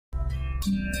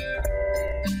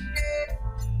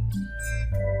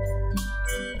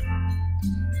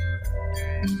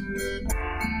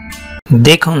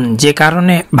দেখুন, যে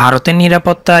কারণে ভারতের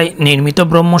নিরাপত্তায় নির্মিত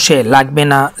ব্রহ্মসে লাগবে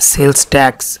না সেলস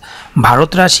ট্যাক্স।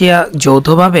 ভারত রাশিয়া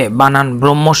যৌথভাবে বানান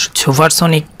ব্রহ্মস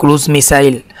সুপারসনিক ক্রুজ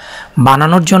মিসাইল।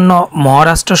 বানানোর জন্য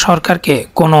মহারাষ্ট্র সরকারকে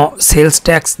কোনো সেলস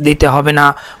ট্যাক্স দিতে হবে না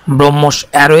ব্রহ্মস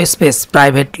অ্যারোস্পেস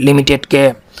প্রাইভেট লিমিটেডকে।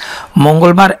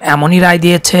 মঙ্গলবার এমনই রায়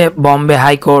দিয়েছে বম্বে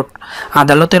হাইকোর্ট।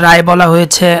 আদালতের রায়ে বলা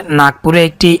হয়েছে, নাগপুরে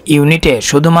একটি ইউনিটে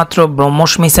শুধুমাত্র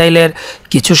ব্রহ্মস মিসাইলের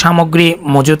কিছু সামগ্রী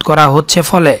মজুত করা হচ্ছে,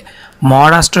 ফলে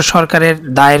মহারাষ্ট্র সরকারের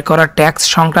দায়ের করা ট্যাক্স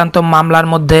সংক্রান্ত মামলার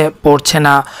মধ্যে পড়ছে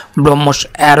না ব্রহ্মস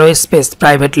অ্যারোস্পেস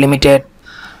প্রাইভেট লিমিটেড।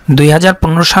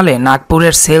 2015 সালে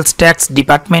নাগপুরের সেলস ট্যাক্স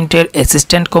ডিপার্টমেন্টের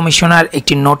অ্যাসিস্ট্যান্ট কমিশনার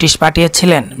একটি নোটিশ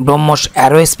পাঠিয়েছিলেন ব্রহ্মস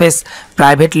অ্যারোস্পেস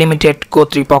প্রাইভেট লিমিটেড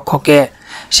কর্তৃপক্ষকে।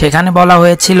 সেখানে বলা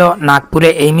হয়েছিল, নাগপুরে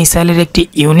এই মিসাইলের একটি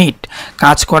ইউনিট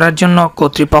কাজ করার জন্য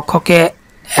কর্তৃপক্ষকে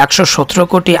 117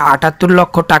 কোটি 78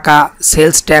 লক্ষ টাকা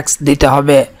সেলস ট্যাক্স দিতে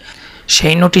হবে।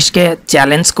 সেই নোটিশকে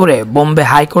চ্যালেঞ্জ করে বোম্বে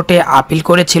হাইকোর্টে আপিল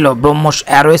করেছিল ব্রহ্মস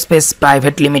অ্যারোস্পেস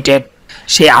প্রাইভেট লিমিটেড।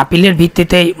 সেই আপিলের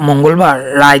ভিত্তিতেই মঙ্গলবার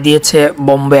রায় দিয়েছে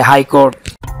বোম্বে হাইকোর্ট।